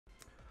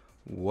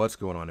What's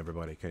going on,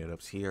 everybody?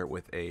 TheKennyDubz here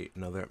with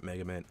another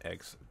Mega Man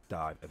X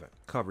Dive event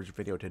coverage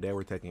video. Today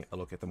we're taking a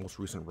look at the most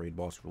recent raid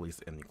boss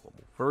released in the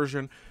global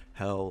version,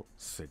 Hell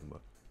Sigma.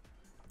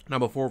 Now,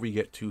 before we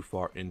get too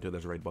far into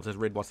this raid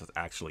boss is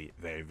actually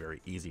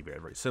very easy,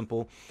 very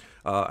simple.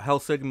 Hell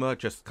Sigma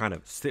just kind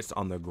of sits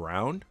on the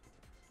ground.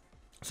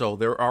 So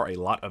there are a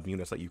lot of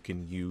units that you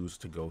can use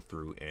to go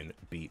through and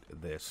beat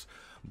this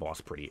boss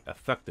pretty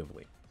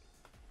effectively.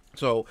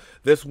 So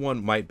this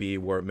one might be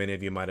where many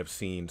of you might have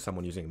seen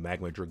someone using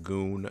Magma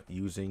Dragoon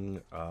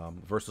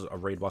versus a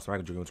raid boss.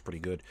 Magma Dragoon's pretty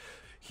good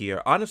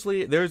here.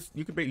 Honestly,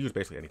 you can use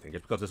basically anything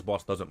just because this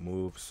boss doesn't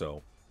move,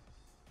 so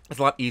it's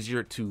a lot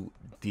easier to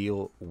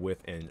deal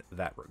with in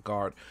that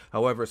regard.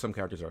 However, some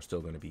characters are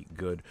still going to be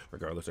good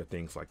regardless of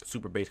things like the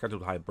super base, characters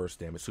with high burst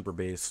damage, super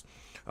base,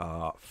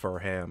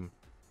 Furham,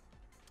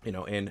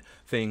 and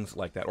things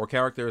like that, or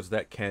characters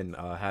that can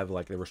have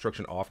like the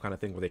restriction off kind of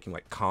thing where they can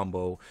like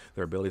combo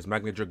their abilities.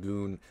 Magna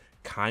Dragoon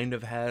kind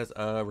of has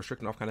a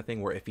restriction off kind of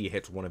thing where if he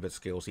hits one of his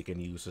skills, he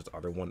can use his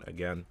other one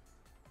again,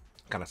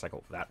 kind of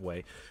cycle that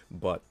way.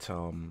 But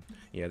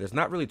yeah, there's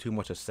not really too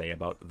much to say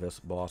about this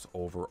boss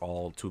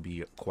overall, to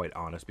be quite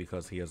honest,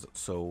 because he is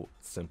so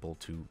simple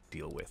to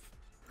deal with.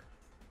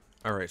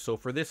 Alright, so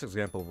for this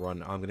example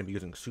run, I'm going to be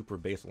using Super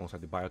Base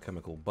alongside the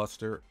Biochemical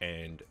Buster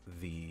and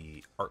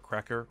the Art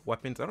Cracker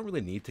weapons. I don't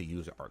really need to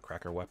use Art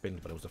Cracker weapons,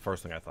 but it was the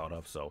first thing I thought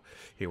of, so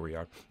here we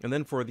are. And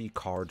then for the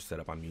card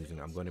setup I'm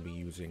going to be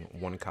using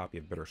one copy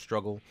of Bitter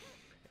Struggle,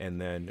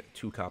 and then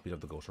 2 copies of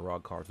the Ghost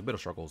Rod cards. The Bitter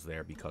Struggle is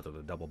there because of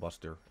the Double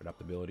Buster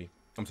adaptability.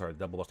 I'm sorry, the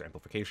Double Buster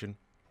amplification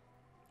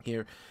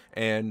here.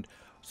 And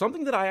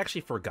something that I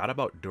actually forgot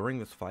about during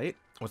this fight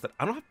was that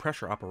I don't have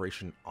pressure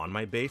operation on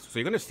my base, so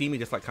you're going to see me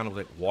just like kind of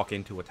like walk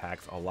into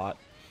attacks a lot.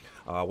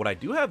 What I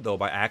do have though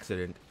by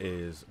accident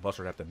is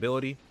Buster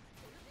adaptability,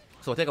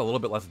 so I take a little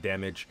bit less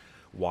damage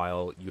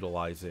while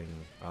utilizing,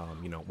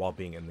 while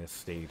being in this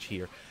stage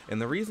here.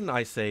 And the reason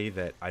I say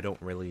that I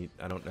don't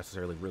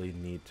necessarily really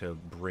need to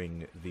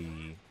bring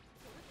the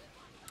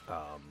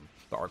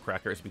Art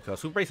Cracker is because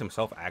Super Base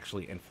himself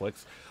actually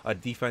inflicts a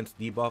defense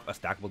debuff, a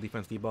stackable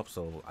defense debuff,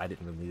 so I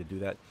didn't really need to do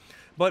that.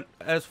 But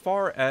as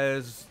far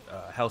as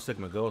Hell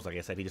Sigma goes, like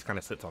I said, he just kind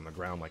of sits on the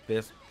ground like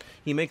this.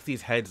 He makes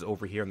these heads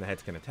over here, and the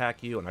heads can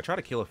attack you, and I try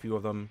to kill a few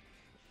of them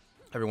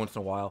every once in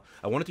a while.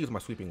 I wanted to use my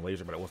sweeping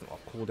laser, but it wasn't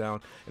off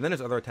cooldown. And then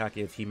his other attack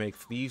is he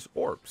makes these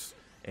orbs,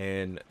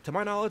 and to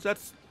my knowledge,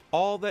 that's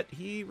all that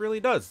he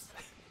really does.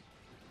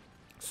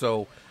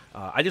 So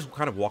I just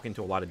kind of walk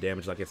into a lot of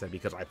damage, like I said,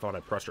 because I thought I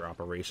pressure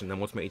operation. Then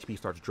once my HP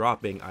starts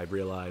dropping, I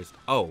realized,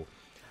 oh,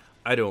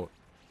 I don't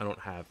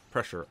have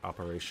pressure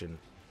operation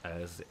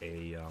as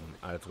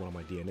one of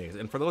my DNAs.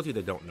 And for those of you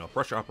that don't know,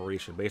 pressure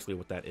operation, basically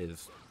what that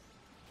is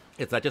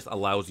that just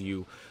allows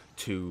you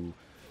to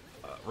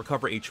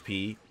recover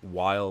HP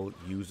while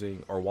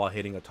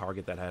hitting a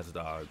target that has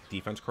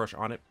defense crush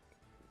on it.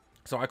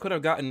 So I could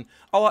have gotten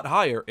a lot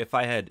higher if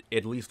I had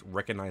at least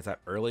recognized that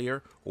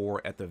earlier,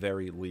 or at the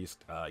very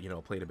least,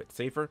 played a bit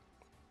safer.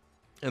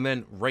 And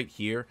then right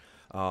here,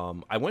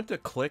 I went to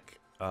click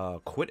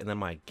quit, and then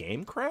my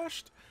game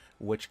crashed,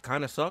 which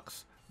kind of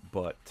sucks.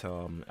 But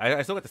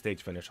I still got the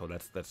stage finish, so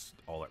that's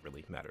all that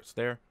really matters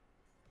there.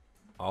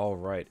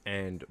 Alright,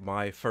 and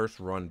my first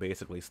run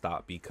basically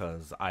stopped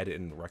because I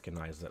didn't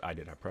recognize that I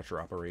did have pressure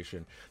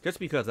operation, just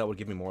because that would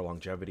give me more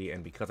longevity,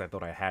 and because I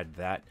thought I had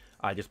that,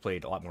 I just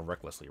played a lot more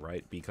recklessly,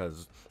 right?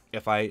 Because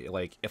if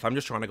I'm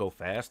just trying to go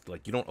fast,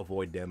 like, you don't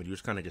avoid damage, you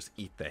just kind of just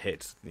eat the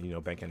hits,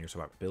 bank on your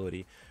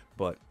survivability.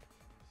 But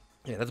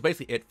yeah, that's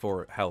basically it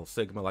for Hell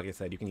Sigma. Like I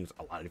said, you can use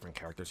a lot of different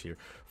characters here.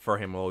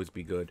 Furham will always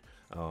be good.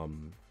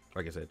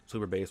 Like I said,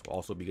 Super Base will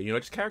also be good.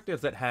 Just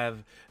characters that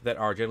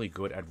are generally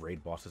good at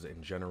raid bosses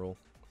in general.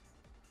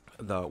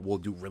 Will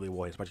do really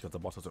well, especially because the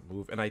boss doesn't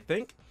move. And I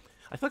feel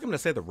like I'm gonna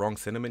say the wrong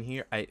cinnamon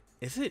here.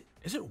 Is it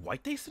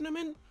White Day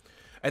Cinnamon?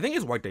 I think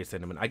it's White Day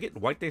Cinnamon. I get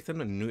White Day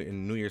Cinnamon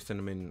and New Year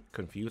Cinnamon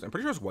confused. I'm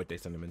pretty sure it's White Day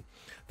Cinnamon,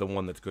 the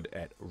one that's good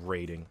at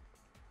raiding.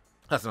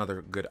 That's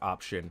another good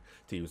option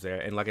to use there.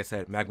 And like I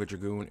said, Magma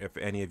Dragoon, if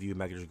any of you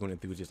Magma Dragoon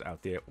enthusiasts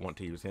out there want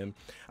to use him.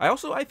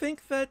 I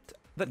think that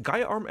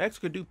Gaia Arm X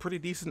could do pretty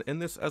decent in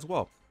this as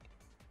well.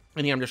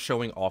 And here I'm just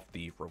showing off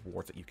the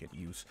rewards that you can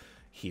use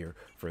here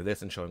for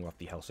this, and showing off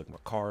the Hell Sigma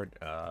card,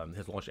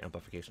 his launch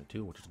amplification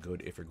too, which is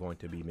good if you're going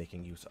to be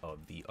making use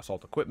of the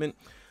assault equipment.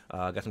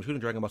 Got some Shooting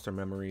Dragon Buster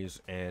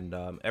memories, and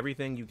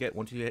everything you get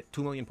once you hit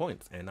 2 million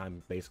points, and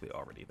I'm basically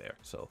already there.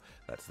 So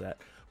that's that.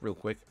 Real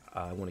quick,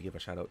 I want to give a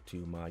shout out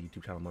to my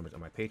YouTube channel members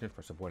and my patrons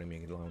for supporting me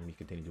and allowing me to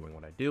continue doing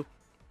what I do.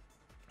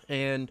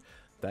 And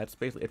that's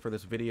basically it for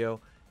this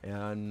video.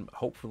 And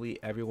hopefully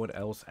everyone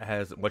else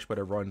has much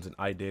better runs than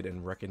I did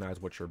and recognize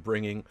what you're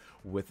bringing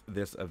with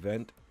this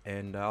event.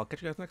 And I'll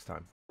catch you guys next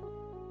time.